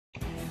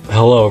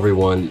Hello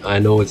everyone. I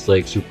know it's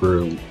like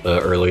super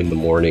early in the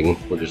morning.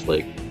 We're just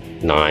like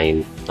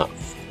 9.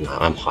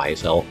 I'm high as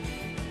hell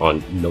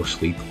on no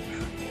sleep.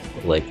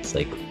 Like it's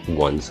like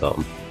 1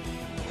 something.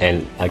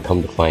 And I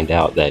come to find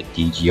out that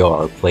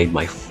DGR played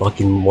my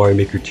fucking Mario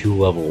Maker 2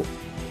 level.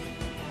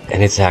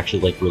 And it's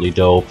actually like really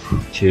dope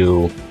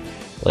too.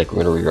 Like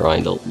we're gonna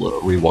rewind a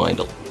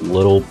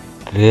little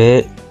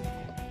bit.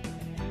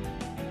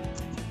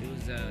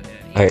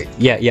 Alright,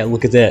 yeah,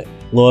 look at that.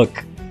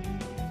 Look.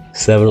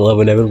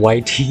 7-Eleven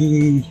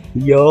MNYT,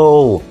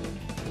 yo!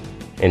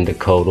 And the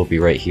code will be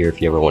right here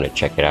if you ever want to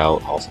check it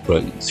out. I'll also put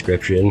it in the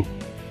description.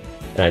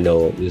 And I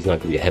know this is not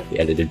going to be a heavily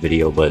edited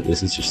video, but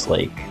this is just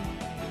like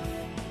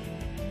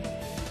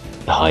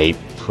hype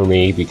for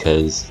me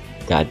because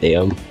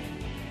goddamn.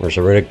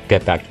 So we're gonna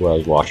get back to what I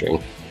was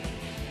watching.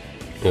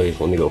 Anyways,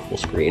 let me go full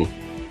screen.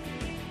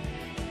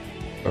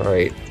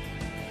 Alright.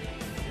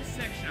 This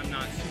section I'm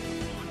not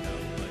super fond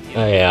of, but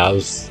Oh yeah, I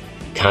was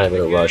kind of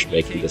in a rush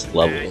making this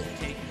level.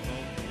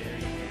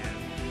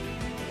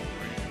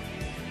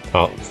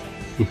 Oh,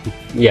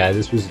 yeah,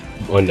 this was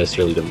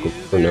unnecessarily difficult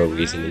for no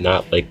reason, and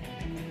not like.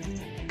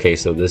 Okay,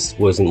 so this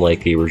wasn't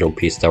like the original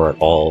Pizza Tower at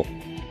all.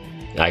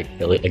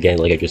 Again,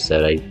 like I just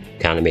said, I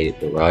kind of made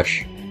it in a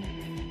rush.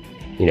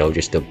 You know,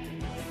 just to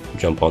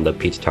jump on the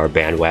Pizza Tower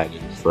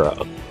bandwagon for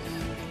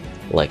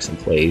like some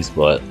plays,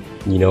 but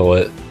you know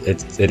what?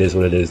 It is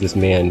what it is. This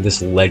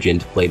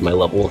legend played my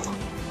level.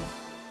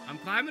 I'm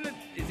climbing it.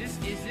 Is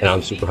this and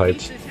I'm super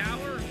hyped.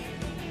 Tower?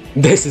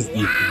 This is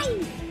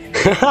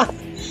Wow!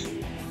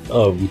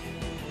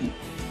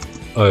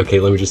 Okay,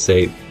 let me just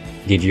say,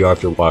 DGR,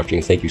 after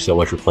watching, thank you so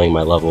much for playing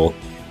my level.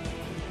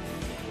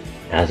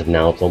 As of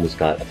now, it's almost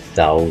got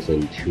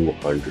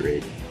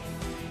 1,200,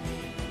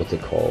 what's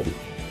it called,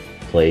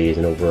 plays,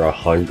 and over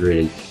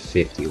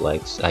 150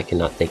 likes. I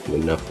cannot thank you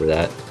enough for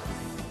that.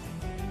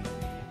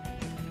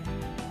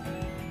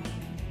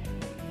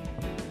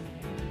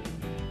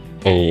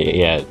 And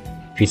yeah,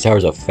 Pizza Tower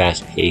is a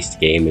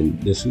fast-paced game,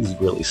 and this is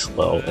really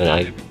slow,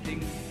 and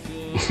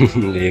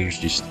it was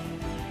just...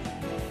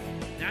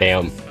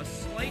 Damn. A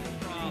slight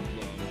problem.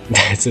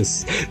 That's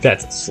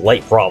a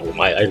slight problem.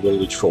 I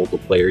literally trolled the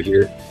player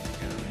here.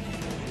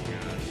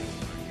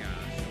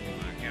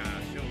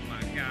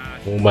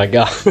 Oh my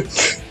god.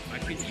 This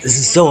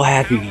is so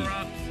happy.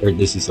 I'm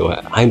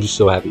just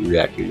so happy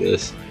reacting to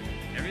this.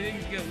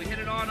 Everything's good. We hit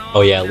it on all.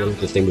 Oh yeah, literally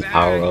the thing with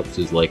power-ups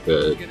is like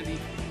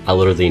I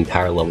literally the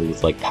entire level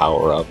with like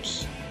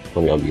power-ups.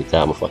 Let me unmute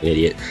that, I'm a fucking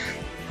idiot.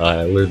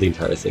 Literally the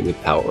entire thing with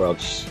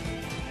power-ups.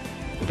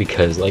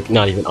 Because like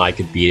not even I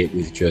could beat it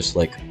with just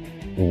like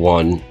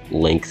one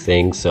link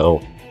thing,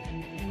 so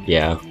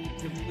yeah.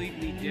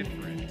 Completely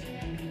different.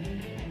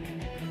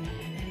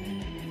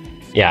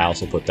 Yeah, I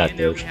also put that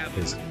there.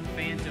 Chasing.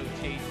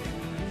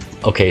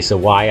 Okay, so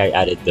why I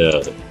added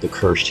the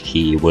cursed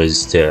key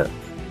was to...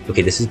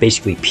 Okay, this is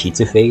basically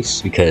Pizza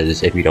Face,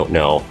 because if you don't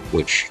know,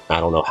 which I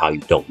don't know how you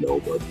don't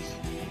know, but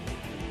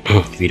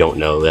if you don't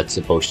know, that's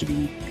supposed to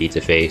be Pizza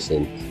Face,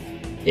 and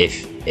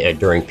if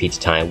during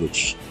pizza time,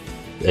 which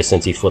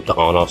since he flipped the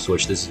on-off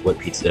switch, this is what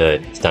pizza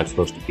time's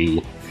supposed to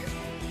be.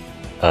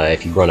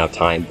 If you run out of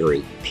time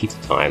during pizza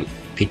time,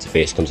 Pizza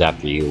Face comes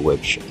after you,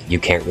 which you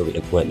can't really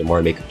implement in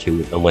Mario Maker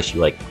 2 unless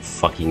you like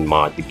fucking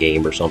mod the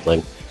game or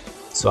something.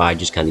 So I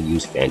just kind of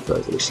use Fanta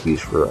as an excuse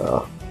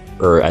for,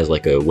 or as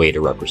like a way to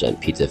represent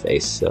Pizza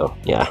Face. So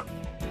yeah.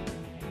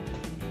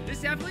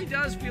 This definitely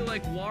does feel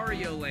like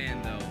Wario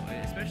Land, though,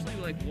 especially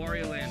like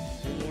Wario Land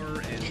 4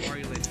 and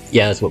Wario Land 4.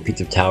 Yeah, that's what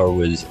Pizza Tower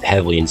was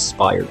heavily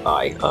inspired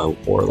by,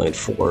 Wario Land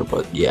 4,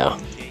 but yeah.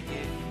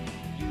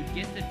 You would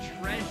get the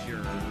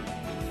treasure,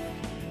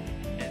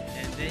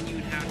 and then you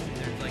would have to,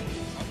 there's like,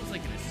 almost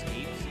like an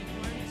escape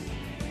sequence.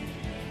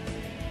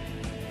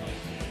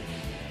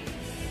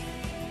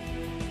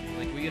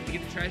 Like, we have to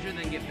get the treasure and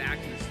then get back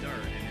to the start,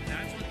 and if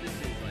that's what this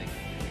is, like,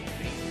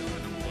 based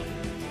on, I'm loving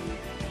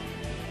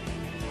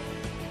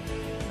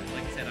it.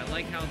 Like I said, I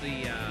like how the,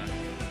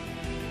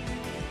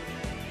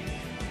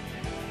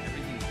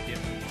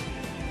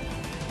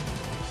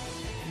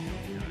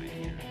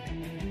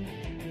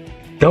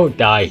 Don't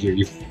die here,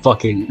 you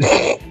fucking...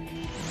 And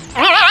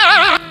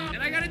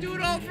I gotta do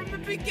it all from the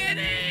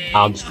beginning!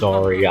 I'm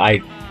sorry,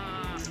 I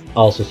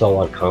also saw a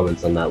lot of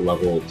comments on that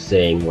level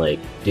saying like,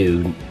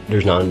 dude,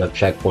 there's not enough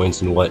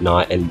checkpoints and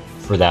whatnot, and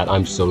for that,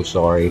 I'm so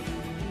sorry.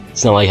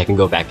 It's not like I can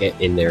go back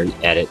in there and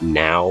edit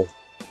now,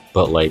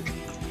 but like,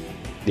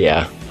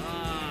 yeah.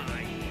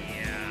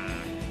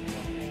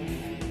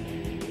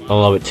 I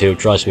love it too,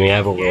 trust me, I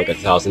have over like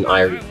 1,000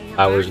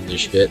 hours in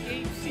this shit.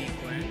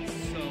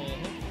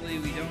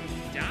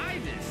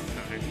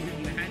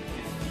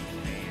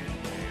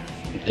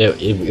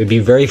 It'd be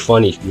very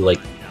funny if you like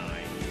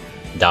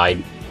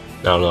died.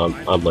 I don't know,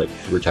 I'm like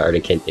retired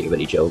and can't think of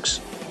any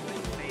jokes.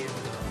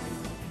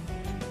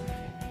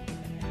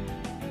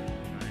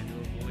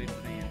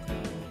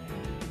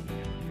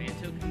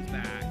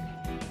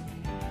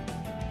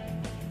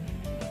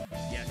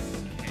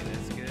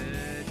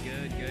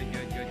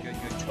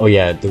 Oh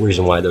yeah, the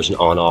reason why there's an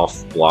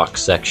on-off block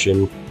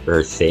section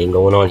or thing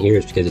going on here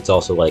is because it's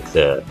also like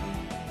the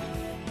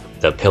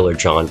pillar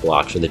John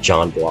blocks, or the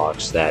John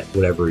blocks, that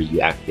whenever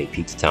you activate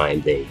Pizza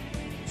Time, they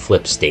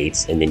flip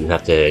states, and then you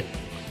have to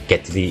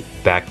get to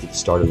back to the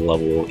start of the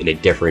level in a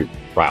different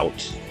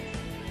route.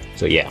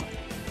 So yeah.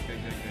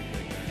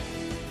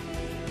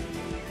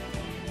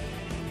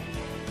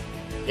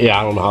 Yeah,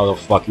 I don't know how the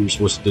fuck you're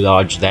supposed to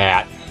dodge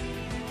that.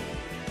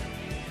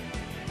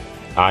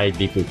 I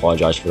deeply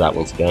apologize for that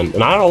once again.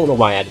 And I don't know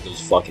why I added those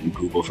fucking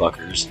Google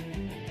fuckers.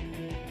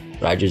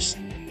 But I just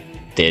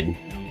did. No.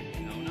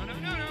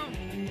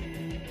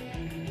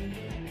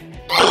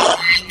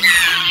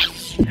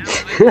 Now,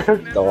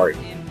 I Sorry.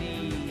 In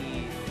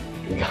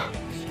the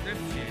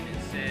description,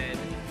 it said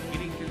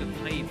getting through the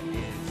pipe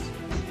is,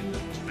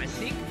 I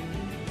think,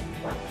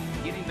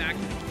 getting back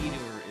to the key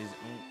door is,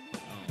 oh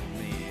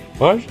man.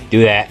 Why don't you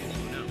do that?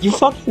 No. You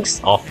fucking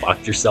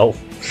fucked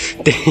yourself. No, I think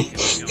I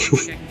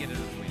can get it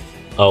other ways.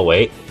 Oh,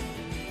 wait.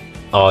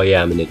 Oh,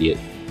 yeah, I'm an idiot.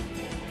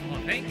 Oh,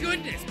 thank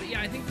goodness. But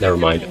yeah, I think Never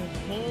mind. a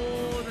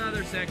whole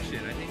other section.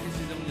 I think this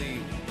is only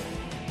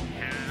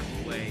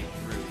halfway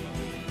through what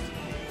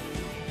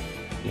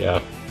we need.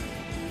 Yeah.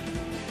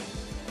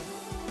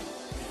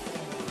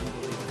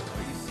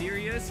 Are you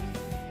serious?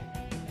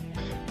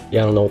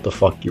 Yeah, I don't know what the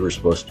fuck you were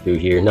supposed to do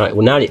here.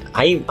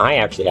 I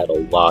actually had a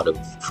lot of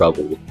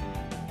trouble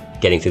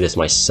getting through this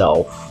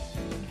myself.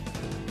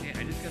 Yeah,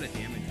 I just got a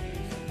damage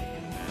boost.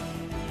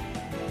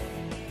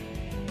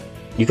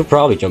 You could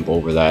probably jump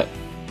over that.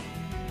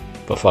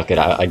 But fuck it,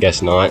 I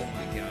guess not. Oh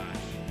my gosh.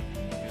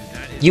 Dude,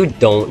 that is You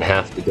don't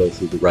have to go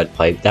through the red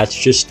pipe. That's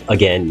just,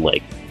 again,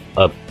 like,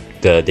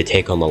 the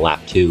take on the lap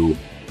 2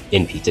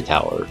 in Pizza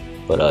Tower.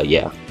 But,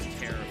 yeah.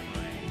 terrifying.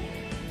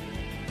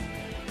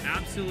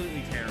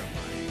 Absolutely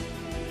terrifying.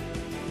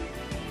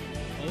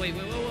 Oh wait,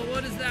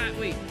 what is that?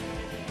 Wait.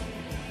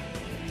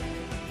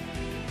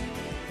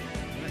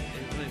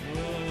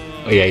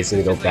 Whoa. Oh, yeah, he's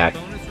gonna Is go this back.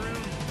 like a bonus room?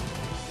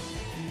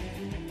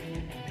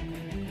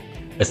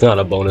 It's not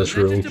a bonus Is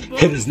that room. just a It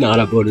bonus is not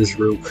a bonus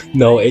room.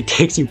 No, it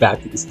takes you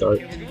back to the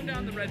start. Okay, we're going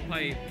down the red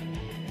pipe.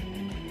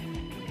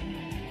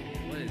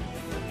 What is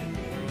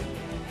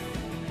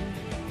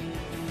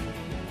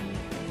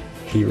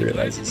He Do I have to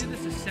realizes. do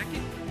this a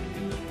second?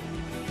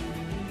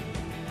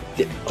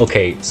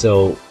 Okay,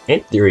 so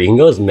in theory, you can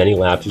go as many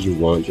laps as you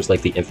want, just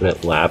like the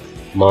infinite lap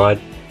mod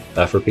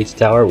for Pizza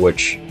Tower,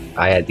 which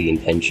I had the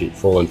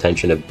full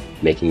intention of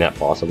making that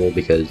possible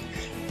because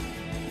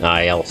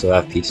I also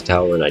have Pizza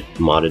Tower and I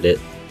modded it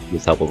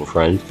with help of a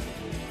friend.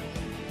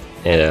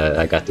 And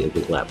I got the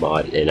infinite lap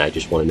mod, and I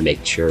just wanted to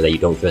make sure that you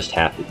don't just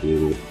have to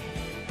do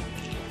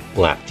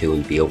lap 2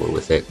 and be over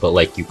with it, but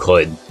like you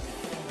could.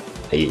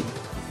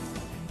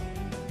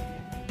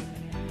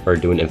 Or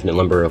do an infinite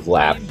number of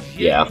laps.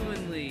 Yeah.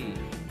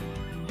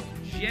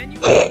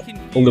 Genuinely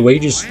confused. Well, the way he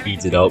just Why have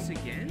speeds to it do up. this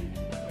again?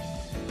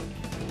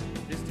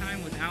 This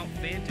time without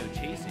Phanto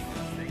chasing us,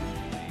 thankfully.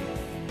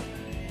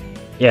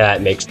 Yeah,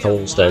 it makes It's gonna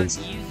be a total lot sense.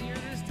 easier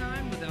this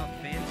time without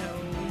Phanto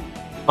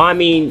I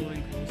mean,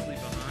 following closely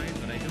behind,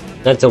 but I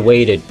don't that's a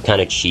way to kind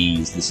of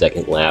cheese the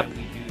second lap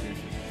understand why we do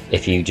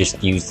this. if you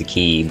just use the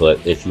key, but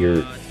if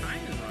you're. Time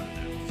is running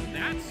out, so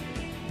that's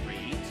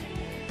great.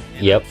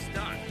 And Yep. I'm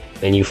stuck.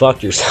 Then you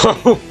fucked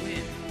yourself. Win.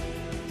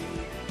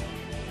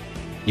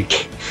 You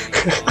can't. Oh,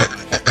 man. I'm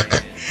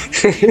gonna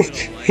give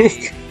it a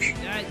like.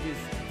 That is.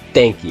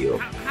 Thank you.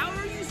 How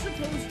are you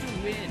supposed to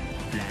win?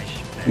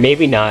 Flashback.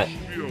 Maybe not. Be a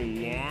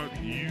lot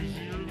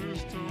easier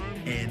this time.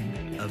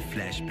 End of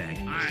flashback.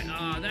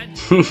 That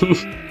makes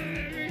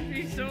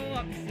me so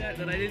upset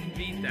that I didn't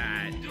beat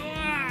that.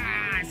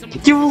 Someone-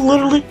 You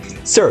literally.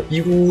 Sir,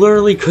 you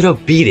literally could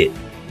have beat it.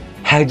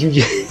 Had you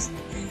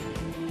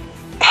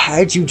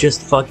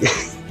just fucking.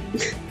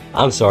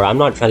 I'm sorry, I'm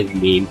not trying to be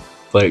mean,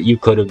 but you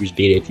could have just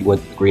beat it if you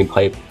went to the green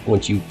pipe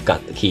once you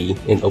got the key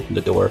and opened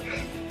the door.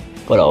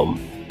 But,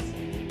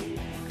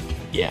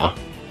 yeah.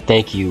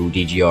 Thank you,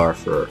 DGR,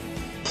 for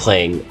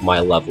playing my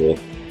level.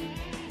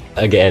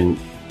 Again,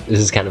 this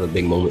is kind of a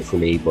big moment for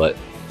me, but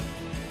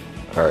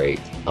alright,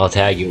 I'll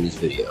tag you in this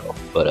video.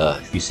 But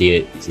if you see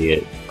it,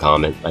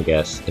 comment, I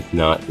guess. If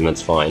not, then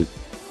that's fine.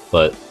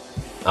 But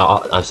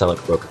I sound like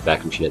a broken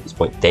fact machine at this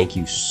point. Thank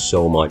you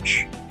so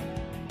much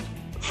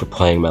for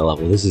playing my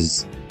level. This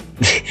is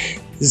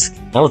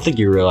I don't think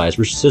you realize,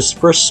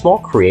 for a small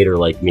creator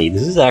like me,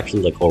 this is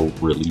actually like a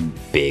really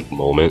big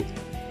moment.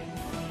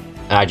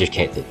 I just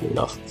can't thank you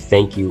enough.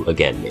 Thank you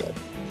again, man.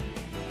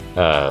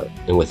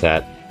 And with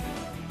that,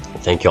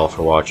 thank you all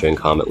for watching.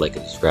 Comment, like,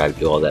 and subscribe,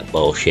 do all that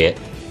bullshit.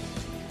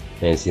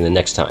 And see you the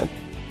next time.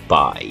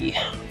 Bye.